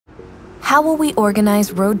How will we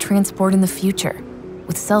organize road transport in the future,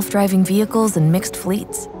 with self-driving vehicles and mixed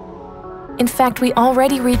fleets? In fact, we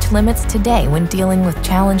already reach limits today when dealing with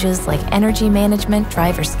challenges like energy management,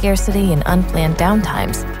 driver scarcity, and unplanned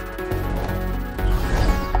downtimes.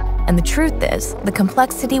 And the truth is, the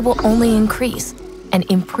complexity will only increase, and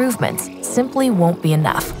improvements simply won't be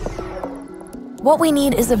enough. What we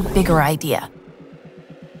need is a bigger idea.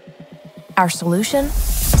 Our solution?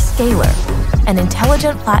 SCALAR, an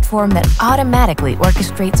intelligent platform that automatically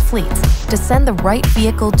orchestrates fleets to send the right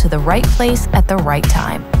vehicle to the right place at the right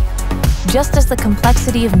time. Just as the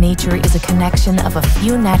complexity of nature is a connection of a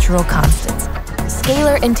few natural constants,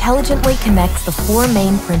 SCALAR intelligently connects the four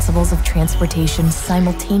main principles of transportation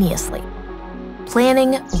simultaneously: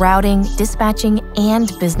 planning, routing, dispatching,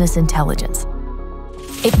 and business intelligence.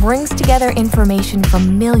 It brings together information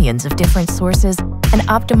from millions of different sources and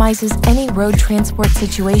optimizes any road transport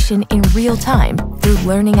situation in real time through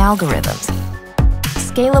learning algorithms.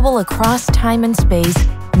 Scalable across time and space,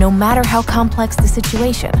 no matter how complex the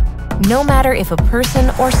situation, no matter if a person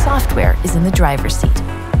or software is in the driver's seat.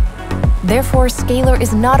 Therefore, SCALAR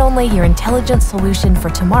is not only your intelligent solution for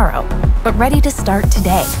tomorrow, but ready to start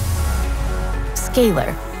today.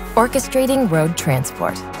 SCALAR, orchestrating road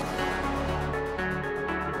transport.